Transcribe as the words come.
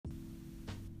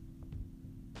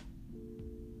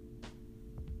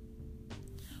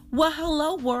Well,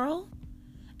 hello, world,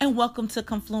 and welcome to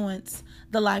Confluence,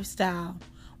 the lifestyle,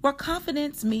 where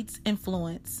confidence meets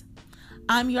influence.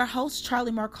 I'm your host,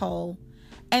 Charlie Marcole,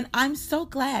 and I'm so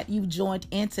glad you joined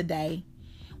in today.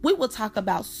 We will talk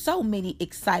about so many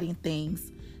exciting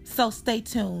things, so stay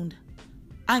tuned.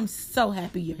 I'm so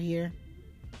happy you're here.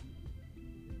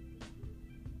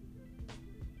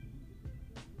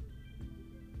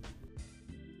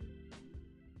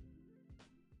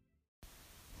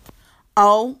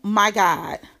 Oh my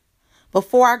God.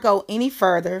 Before I go any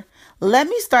further, let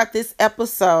me start this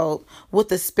episode with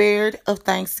the spirit of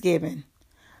Thanksgiving.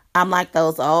 I'm like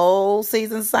those old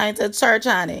seasoned saints at church,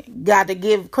 honey. Got to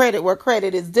give credit where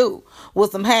credit is due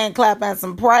with some hand clap and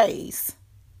some praise.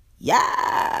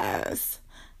 Yes.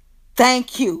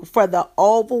 Thank you for the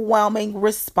overwhelming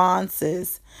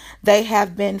responses. They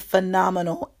have been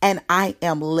phenomenal, and I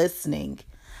am listening.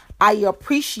 I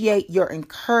appreciate your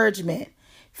encouragement,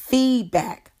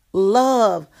 feedback,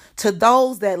 love to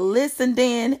those that listened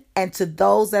in and to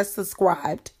those that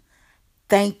subscribed.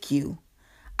 Thank you.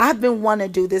 I've been wanting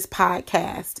to do this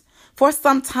podcast for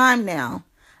some time now.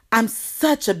 I'm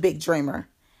such a big dreamer.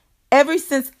 Ever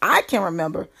since I can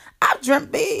remember, I've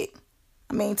dreamt big.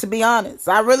 To be honest,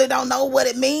 I really don't know what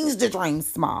it means to dream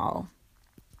small.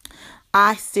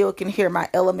 I still can hear my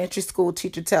elementary school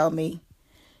teacher tell me,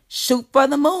 shoot for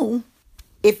the moon.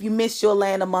 If you miss, you'll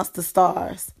land amongst the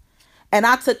stars. And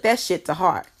I took that shit to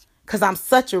heart because I'm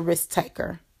such a risk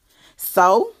taker.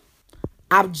 So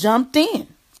I've jumped in,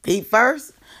 feet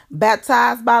first,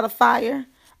 baptized by the fire,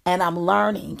 and I'm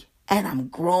learning and I'm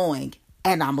growing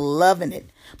and I'm loving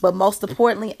it. But most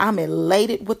importantly, I'm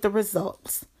elated with the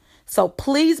results. So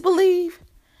please believe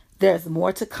there's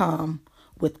more to come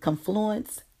with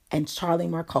Confluence and Charlie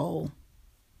Marcole.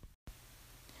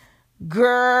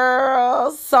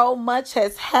 Girl, so much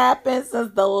has happened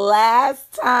since the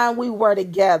last time we were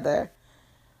together.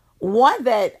 One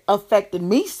that affected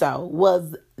me so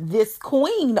was this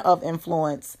queen of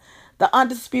influence, the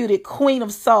undisputed queen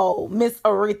of soul, Miss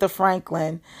Aretha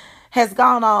Franklin, has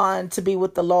gone on to be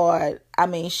with the Lord.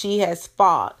 She has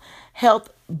fought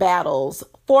health battles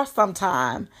for some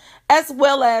time, as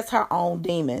well as her own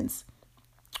demons.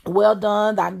 Well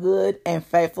done, thy good and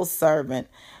faithful servant.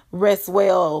 Rest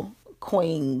well,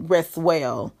 Queen, rest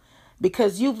well,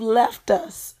 because you've left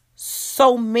us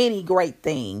so many great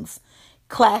things,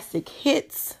 classic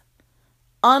hits,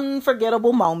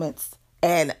 unforgettable moments,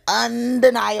 and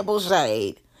undeniable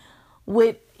shade.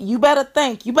 You better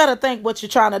think what you're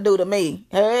trying to do to me.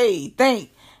 Hey, think,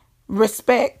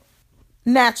 respect,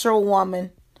 natural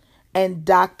woman, and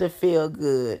Dr.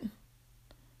 Feelgood.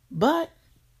 But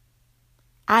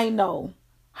I know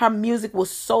her music was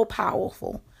so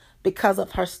powerful because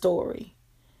of her story.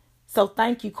 So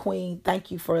thank you, Queen.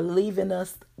 Thank you for leaving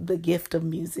us the gift of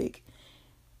music.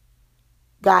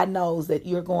 God knows that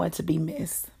you're going to be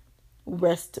missed.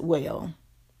 Rest well.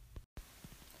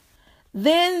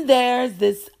 Then there's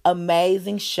this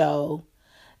amazing show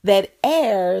that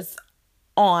airs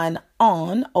on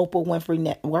Oprah Winfrey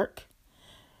Network,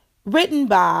 written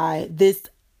by this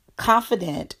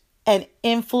confident and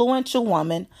influential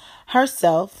woman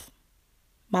herself,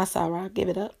 Masara, give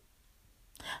it up,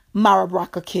 Mara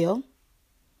Brock-Akil,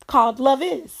 called Love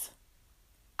Is.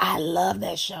 I love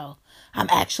that show. I'm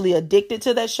actually addicted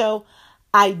to that show.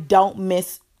 I don't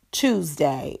miss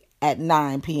Tuesday at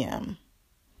 9 p.m.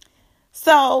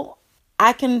 So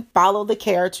I can follow the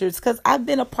characters because I've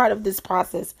been a part of this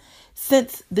process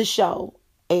since the show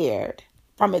aired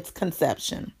from its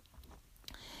conception.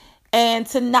 And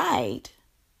tonight,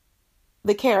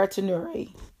 the character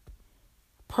Nuri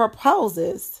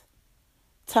proposes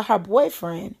to her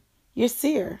boyfriend,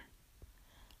 Yasir.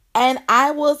 And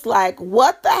I was like,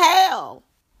 what the hell?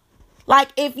 Like,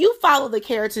 if you follow the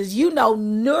characters, you know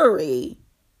Nuri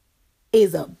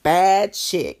is a bad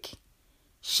chick.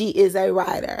 She is a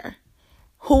writer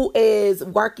who is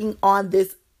working on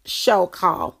this show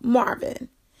called Marvin.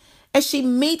 And she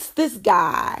meets this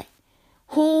guy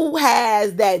who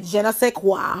has that je ne sais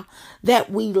quoi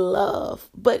that we love,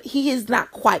 but he is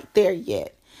not quite there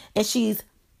yet. And she's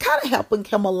kind of helping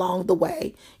him along the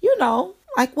way,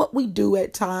 like what we do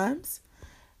at times,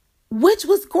 which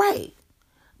was great.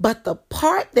 But the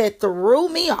part that threw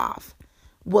me off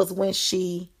was when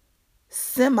she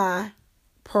semi-proposed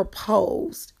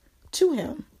to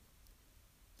him.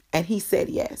 And he said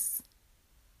yes.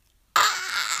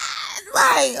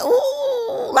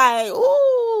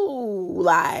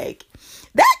 Like,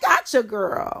 that got your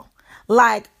girl.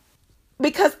 Like,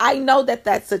 because I know that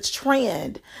that's a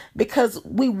trend, because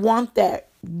we want that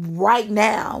right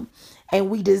now and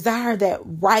we desire that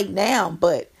right now.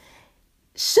 But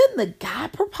shouldn't the guy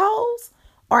propose?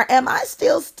 Or am I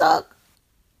still stuck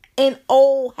in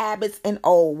old habits and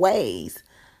old ways?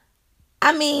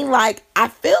 I mean, like, I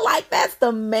feel like that's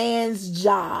the man's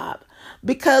job.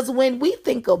 Because when we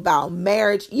think about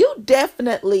marriage, you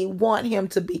definitely want him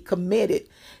to be committed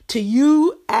to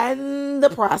you and the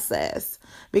process.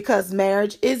 Because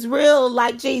marriage is real,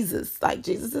 like Jesus. Like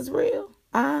Jesus is real.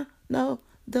 I know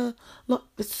the Lord.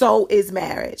 So is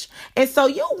marriage. And so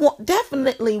you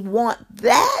definitely want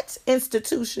that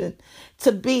institution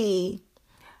to be,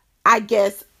 I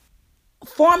guess,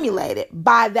 formulated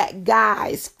by that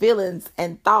guy's feelings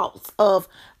and thoughts of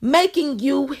making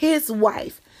you his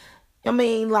wife. I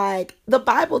mean, like, the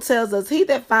Bible tells us, he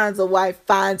that finds a wife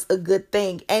finds a good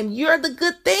thing, and you're the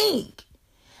good thing.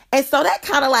 And so that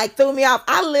kind of like threw me off.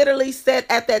 I literally sat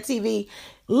at that TV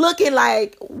looking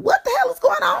like, what the hell is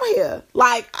going on here?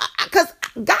 Like, because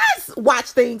guys watch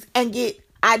things and get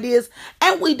ideas,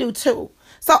 and we do too.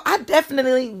 So I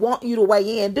definitely want you to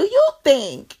weigh in. Do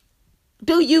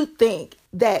you think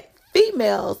that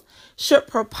females should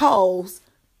propose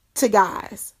to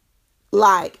guys?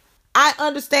 Like, I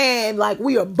understand, like,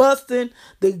 we are busting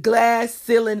the glass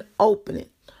ceiling opening,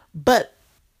 but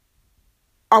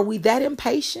are we that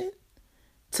impatient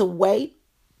to wait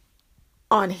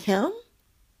on him?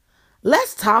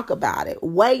 Let's talk about it.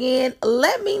 Weigh in.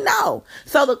 Let me know.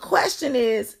 So the question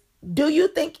is, do you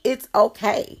think it's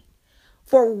okay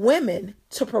for women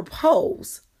to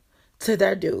propose to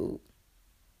their dude?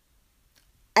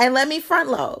 And let me front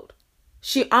load.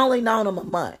 She only known him a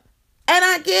month. And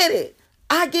I get it.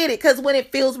 Because when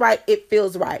it feels right, it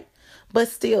feels right. But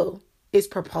still, is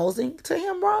proposing to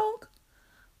him wrong?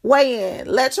 Weigh in.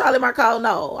 Let Charlie Marco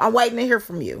know. I'm waiting to hear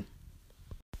from you.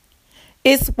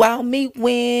 It's Wow Me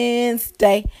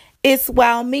Wednesday. It's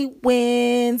Wow Me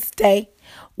Wednesday,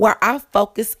 where I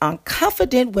focus on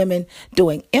confident women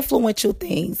doing influential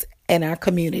things in our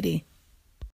community.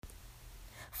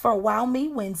 For Wow Me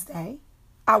Wednesday,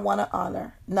 I want to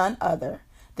honor none other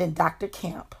than Dr.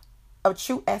 Camp of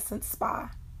True Essence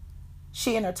Spa.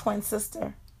 She and her twin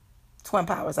sister, Twin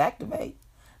Powers Activate,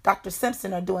 Dr.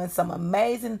 Simpson, are doing some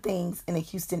amazing things in the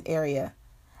Houston area.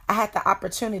 I had the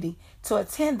opportunity to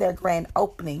attend their grand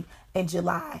opening in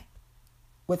July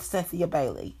with Cynthia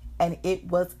Bailey, and it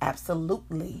was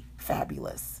absolutely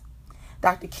fabulous.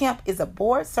 Dr. Kemp is a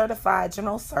board-certified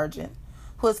general surgeon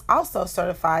who is also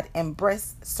certified in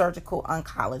breast surgical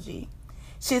oncology.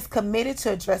 She is committed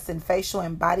to addressing facial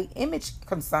and body image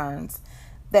concerns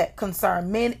that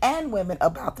concern men and women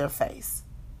about their face.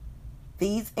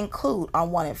 These include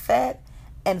unwanted fat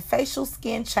and facial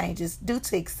skin changes due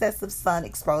to excessive sun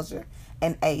exposure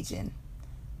and aging.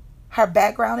 Her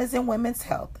background is in women's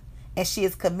health, and she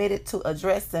is committed to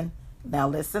addressing, now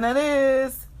listen to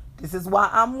this, this is why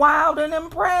I'm wild and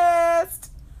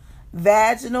impressed,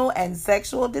 vaginal and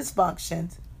sexual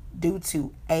dysfunctions due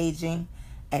to aging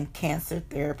and cancer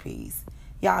therapies.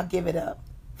 Y'all give it up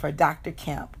for Dr.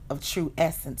 Kemp of True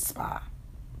Essence Spa.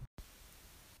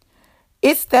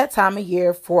 It's that time of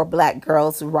year for Black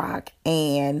Girls Rock,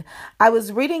 and I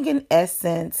was reading in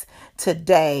Essence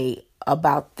today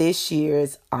about this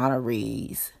year's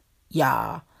honorees.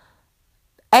 Y'all,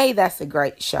 A, that's a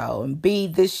great show, and B,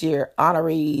 this year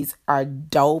honorees are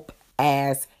dope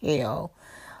as hell.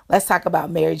 Let's talk about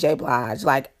Mary J. Blige.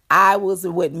 Like, I was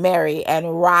with Mary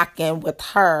and rocking with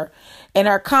her in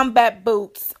her combat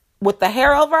boots with the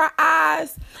hair over her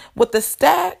eyes, with the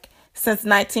stack since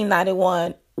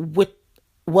 1991 with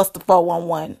What's the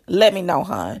 411? Let me know,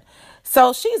 hon.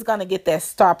 So she's going to get that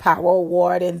Star Power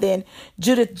Award. And then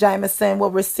Judith Jamison will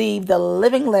receive the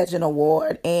Living Legend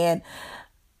Award. And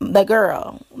the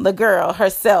girl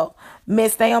herself,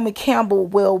 Miss Naomi Campbell,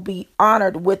 will be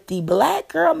honored with the Black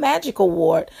Girl Magic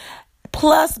Award,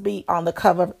 plus be on the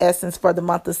cover of Essence for the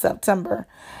month of September.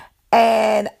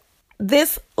 And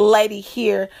this lady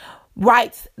here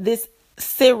writes this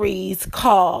series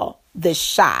called The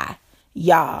Chi.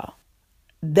 Y'all,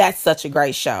 that's such a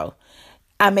great show.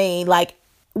 I mean, like,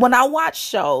 when I watch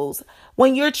shows,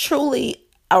 when you're truly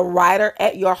a writer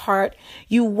at your heart,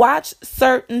 you watch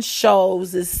certain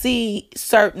shows and see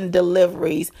certain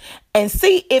deliveries and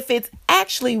see if it's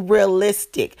actually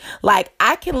realistic. Like,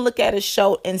 I can look at a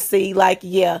show and see, like,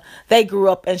 yeah, they grew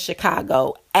up in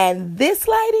Chicago. And this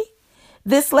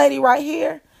lady right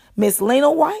here, Miss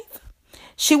Lena White,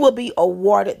 she will be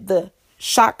awarded the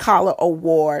Shot Collar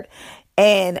Award.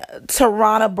 And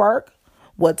Tarana Burke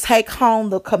will take home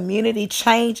the Community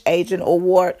Change Agent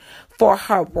Award for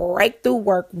her breakthrough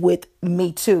work with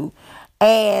Me Too.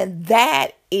 And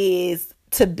that is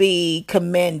to be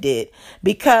commended,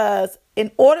 because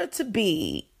in order to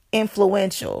be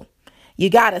influential, You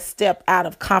got to step out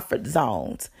of comfort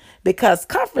zones because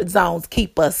comfort zones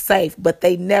keep us safe, but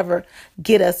they never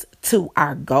get us to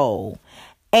our goal.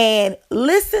 And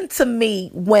listen to me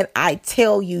when I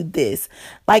tell you this.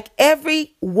 Like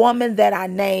every woman that I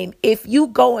name, if you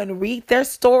go and read their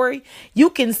story, you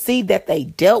can see that they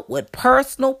dealt with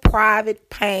personal, private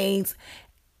pains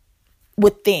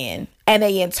within, and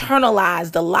they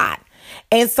internalized a lot.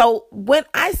 And so when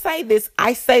I say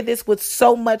this with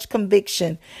so much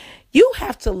conviction. You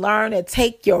have to learn to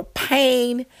take your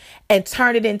pain and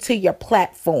turn it into your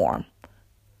platform.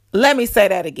 Let me say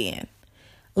that again.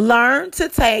 Learn to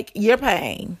take your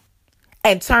pain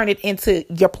and turn it into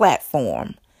your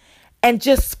platform. And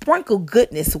just sprinkle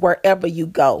goodness wherever you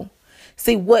go.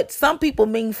 See, what some people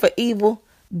mean for evil,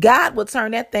 God will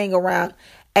turn that thing around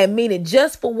and mean it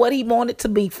just for what he wanted to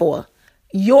be for.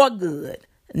 Your good,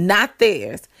 not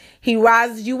theirs. He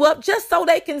rises you up just so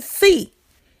they can see.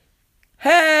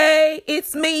 Hey,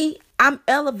 it's me. I'm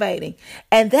elevating.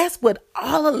 And that's what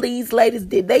all of these ladies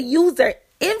did. They used their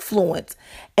influence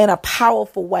in a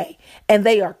powerful way. And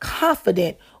they are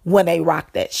confident when they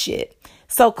rock that shit.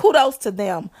 So kudos to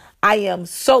them. I am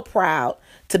so proud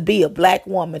to be a black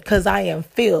woman because I am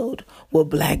filled with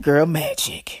black girl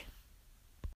magic.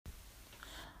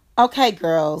 Okay,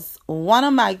 girls, one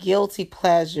of my guilty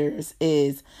pleasures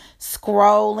is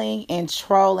scrolling and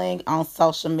trolling on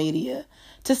social media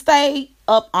to stay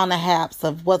up on the haps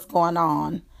of what's going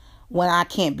on when I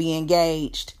can't be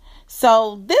engaged.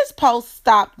 So this post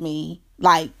stopped me,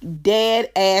 like dead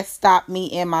ass stopped me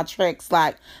in my tracks,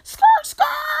 like skirt, skirt.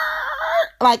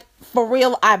 Like for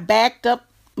real, I backed up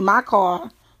my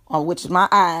car, or which is my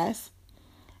eyes,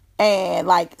 and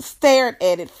like stared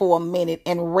at it for a minute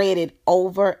and read it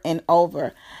over and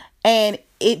over. And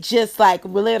it just like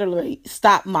literally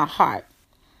stopped my heart.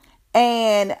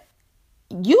 And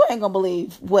you ain't gonna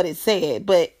believe what it said,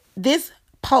 but this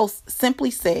post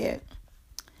simply said,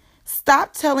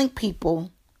 stop telling people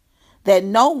that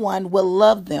no one will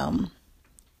love them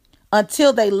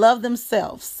until they love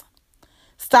themselves.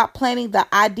 Stop planting the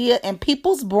idea in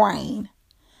people's brain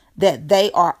that they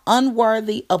are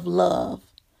unworthy of love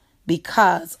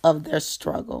because of their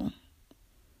struggle.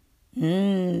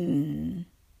 Now,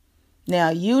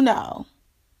 you know,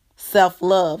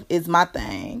 self-love is my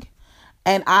thing.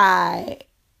 And I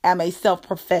am a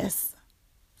self-professed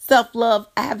self-love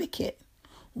advocate.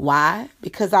 Why?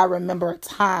 Because I remember a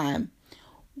time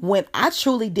when I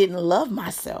truly didn't love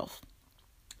myself.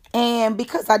 And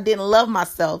because I didn't love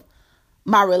myself,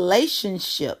 my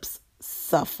relationships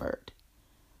suffered.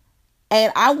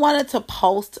 And I wanted to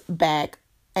post back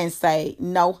and say,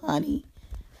 no, honey,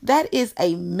 that is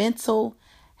a mental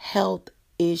health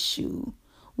issue.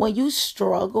 When you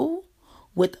struggle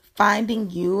with finding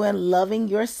you and loving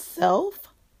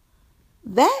yourself,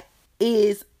 that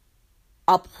is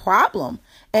a problem.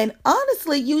 And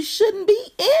honestly, you shouldn't be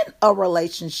in a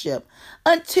relationship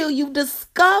until you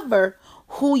discover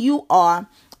who you are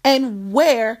and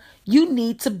where you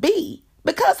need to be.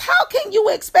 Because how can you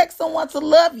expect someone to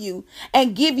love you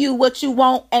and give you what you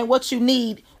want and what you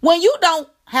need when you don't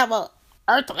have a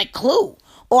earthly clue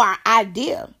or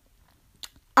idea?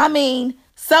 I mean,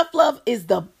 self-love is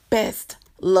the best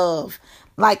love.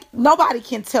 Like nobody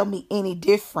can tell me any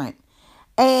different.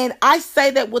 And I say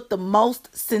that with the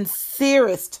most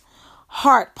sincerest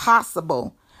heart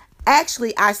possible.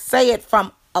 Actually, I say it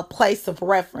from a place of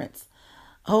reference.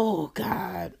 Oh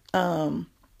God.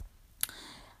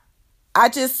 I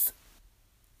just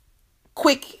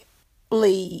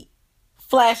quickly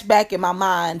flash back in my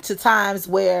mind to times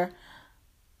where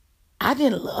I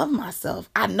didn't love myself.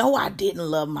 I know I didn't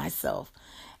love myself.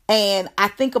 And I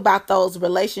think about those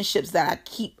relationships that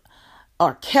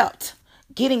I kept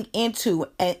getting into,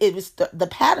 and it was the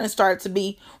pattern started to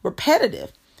be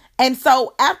repetitive. And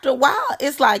so after a while,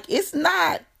 it's like, it's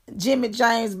not Jimmy,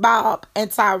 James, Bob,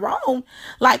 and Tyrone.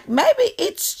 Like maybe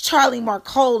it's Charlie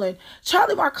Marcole, and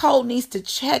Charlie Marcole needs to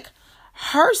check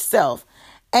herself.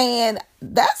 And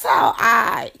that's how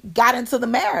I got into the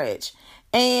marriage.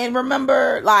 And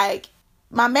remember, like,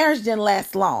 my marriage didn't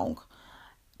last long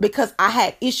because I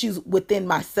had issues within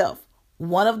myself.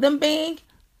 One of them being,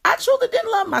 I truly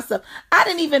didn't love myself. I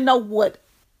didn't even know what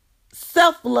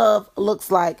self-love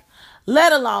looks like,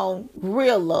 let alone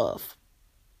real love.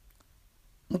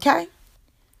 Okay?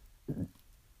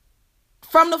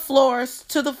 From the floors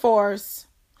to the forest,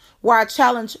 where I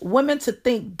challenge women to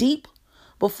think deep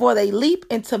before they leap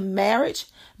into marriage,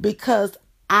 because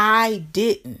I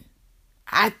didn't.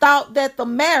 I thought that the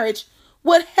marriage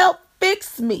would help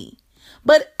fix me.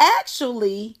 But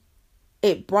actually,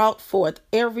 it brought forth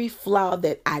every flaw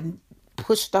that I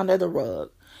pushed under the rug.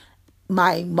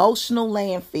 my emotional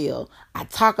landfill. I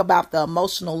talk about the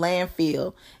emotional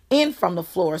landfill in From the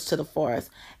Floors to the Forest.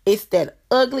 It's that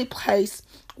ugly place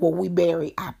where we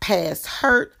bury our past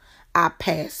hurt, our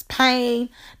past pain,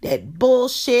 that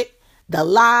bullshit, the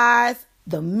lies,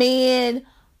 the men,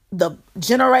 the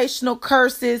generational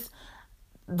curses,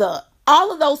 the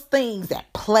all of those things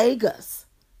that plague us.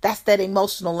 That's that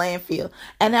emotional landfill.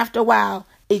 And after a while,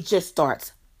 it just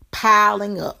starts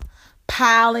piling up,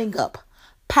 piling up,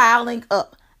 piling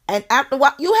up. And after a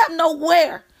while, you have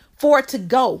nowhere for it to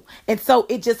go. And so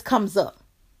it just comes up.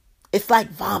 It's like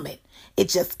vomit. It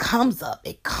just comes up.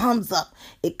 It comes up.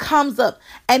 It comes up.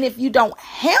 And if you don't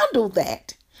handle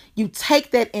that, you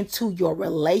take that into your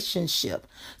relationship.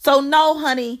 So no,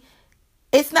 honey,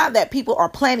 it's not that people are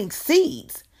planting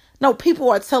seeds. No, people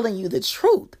are telling you the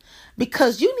truth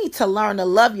because you need to learn to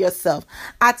love yourself.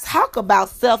 I talk about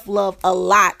self-love a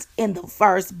lot in the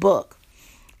first book.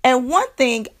 And one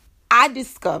thing I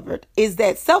discovered is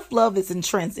that self-love is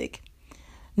intrinsic.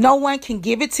 No one can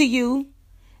give it to you.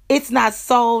 It's not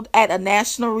sold at a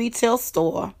national retail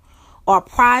store or a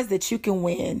prize that you can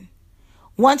win.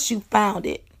 Once you found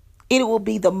it, it will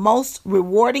be the most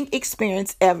rewarding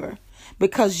experience ever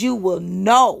because you will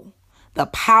know the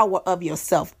power of your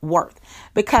self-worth.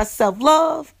 Because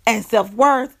self-love and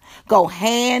self-worth go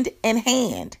hand in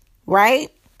hand, right?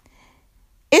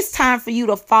 It's time for you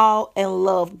to fall in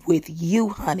love with you,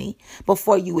 honey,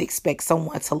 before you expect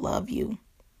someone to love you.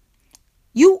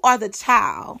 You are the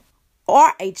child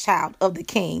or a child of the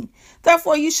king.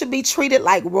 Therefore, you should be treated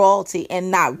like royalty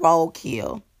and not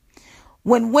roadkill.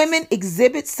 When women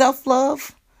exhibit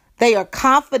self-love, they are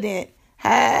confident.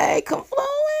 Hey,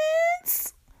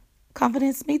 confluence.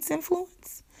 Confidence meets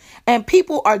influence. And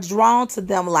people are drawn to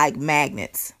them like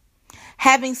magnets.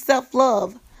 Having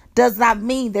self-love does not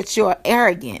mean that you're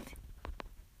arrogant.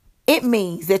 It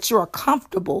means that you're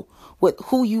comfortable with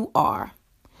who you are.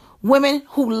 Women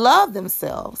who love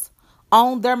themselves,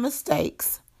 own their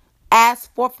mistakes,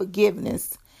 ask for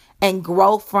forgiveness, and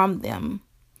grow from them.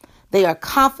 They are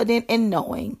confident in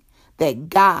knowing that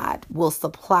God will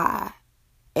supply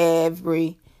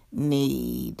every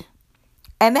need.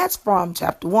 And that's from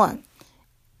chapter 1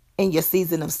 in your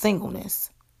season of singleness.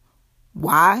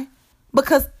 Why?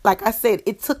 Because, like I said,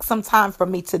 it took some time for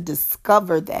me to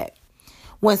discover that.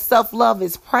 When self-love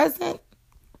is present,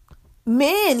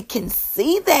 men can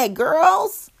see that,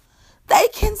 girls. They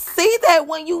can see that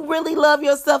when you really love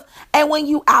yourself and when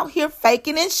you out here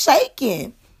faking and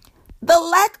shaking. The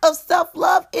lack of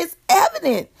self-love is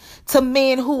evident to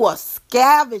men who are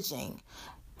scavenging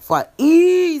for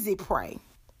easy prey.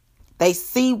 They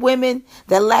see women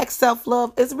that lack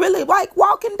self-love is really like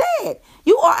walking dead.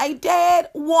 You are a dead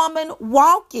woman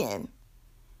walking.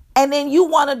 And then you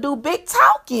want to do big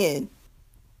talking.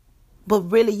 But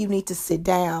really you need to sit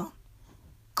down.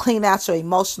 Clean out your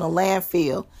emotional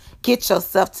landfill. Get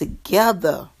yourself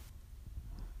together.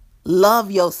 Love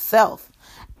yourself.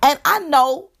 And I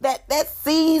know that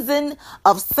season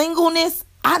of singleness,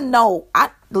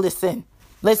 listen.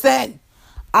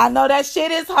 I know that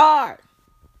shit is hard.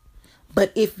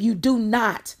 But if you do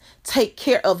not take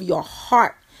care of your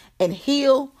heart and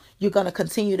heal, you're going to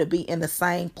continue to be in the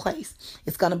same place.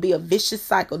 It's going to be a vicious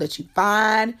cycle that you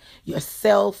find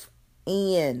yourself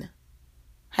in.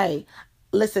 Hey,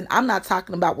 listen, I'm not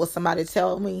talking about what somebody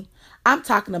told me. I'm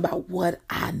talking about what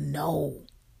I know.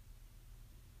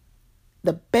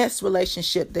 The best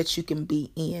relationship that you can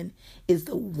be in is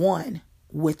the one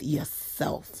with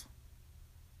yourself.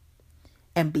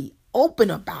 And be open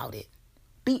about it.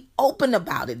 Be open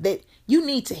about it that you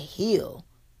need to heal.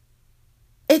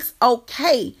 It's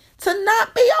okay to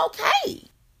not be okay.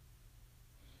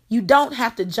 You don't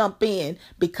have to jump in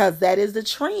because that is the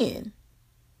trend.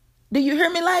 Do you hear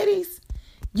me, ladies?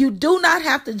 You do not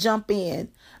have to jump in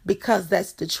because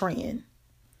that's the trend.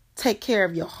 Take care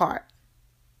of your heart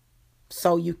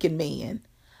so you can mend.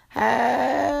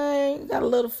 Hey, got a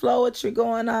little flowetry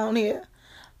going on here.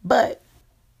 But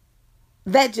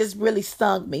that just really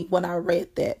stung me when I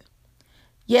read that.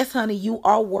 Yes, honey, you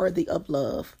are worthy of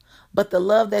love. But the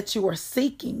love that you are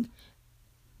seeking,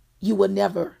 you will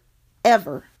never,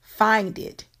 ever find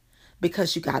it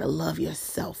because you got to love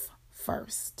yourself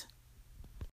first.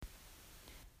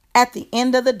 At the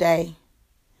end of the day,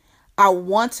 I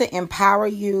want to empower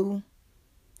you,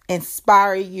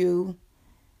 inspire you,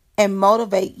 and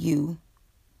motivate you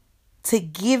to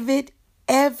give it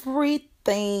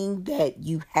everything that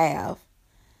you have.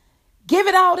 Give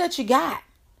it all that you got.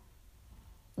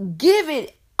 Give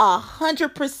it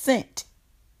 100%.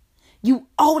 You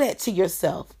owe that to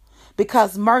yourself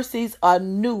because mercies are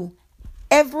new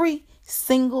every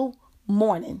single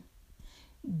morning.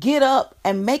 Get up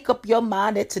and make up your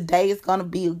mind that today is going to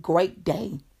be a great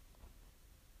day.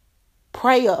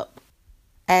 Pray up.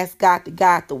 Ask God to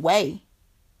guide the way.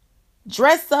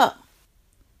 Dress up.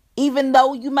 Even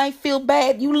though you may feel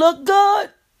bad, you look good.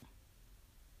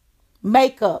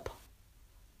 Make up.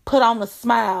 Put on a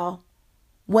smile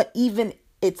when even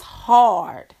it's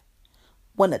hard.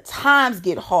 When the times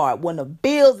get hard. When the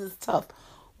bills is tough.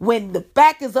 When the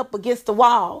back is up against the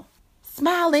wall.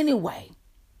 Smile anyway.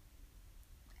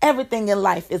 Everything in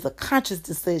life is a conscious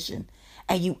decision.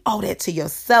 And you owe that to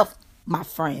yourself, my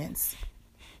friends.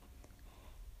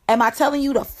 Am I telling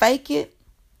you to fake it?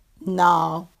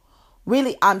 No.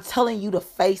 Really, I'm telling you to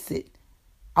face it.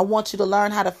 I want you to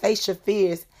learn how to face your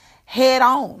fears head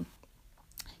on.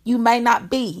 You may not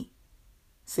be.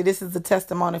 See, this is a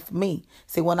testimony for me.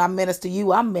 See, when I minister to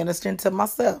you, I'm ministering to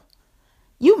myself.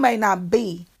 You may not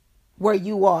be where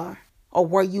you are or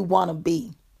where you want to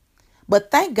be. But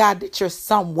thank God that you're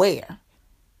somewhere.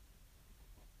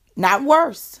 Not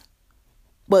worse,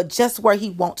 but just where he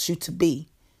wants you to be.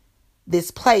 This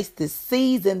place, this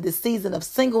season of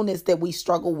singleness that we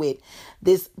struggle with,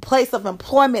 this place of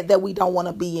employment that we don't want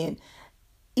to be in,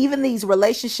 even these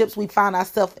relationships we find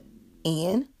ourselves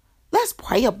in, let's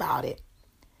pray about it.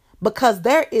 Because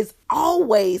there is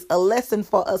always a lesson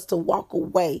for us to walk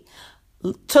away,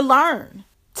 to learn,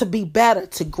 to be better,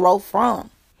 to grow from.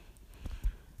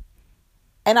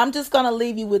 And I'm just going to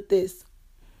leave you with this.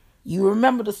 You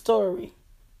remember the story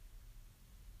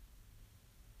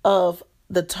of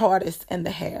the tortoise and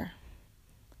the hare.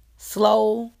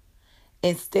 Slow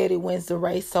and steady wins the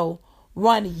race. So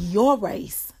run your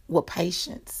race with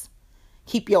patience.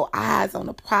 Keep your eyes on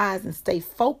the prize and stay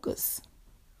focused.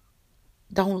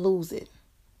 Don't lose it.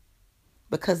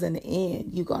 Because in the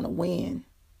end, you're going to win.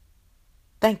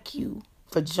 Thank you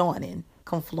for joining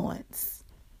Confluence.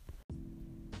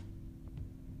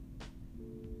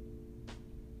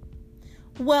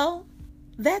 Well,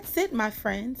 that's it, my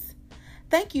friends.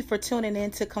 Thank you for tuning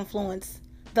in to Confluence,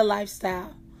 the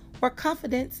lifestyle, where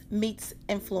confidence meets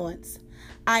influence.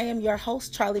 I am your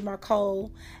host, Charlie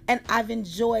Marcole, and I've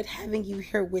enjoyed having you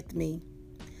here with me.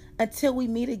 Until we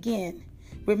meet again,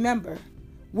 remember,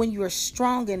 when you are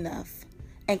strong enough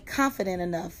and confident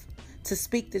enough to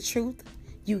speak the truth,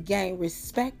 you gain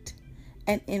respect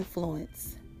and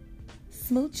influence.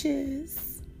 Smooches.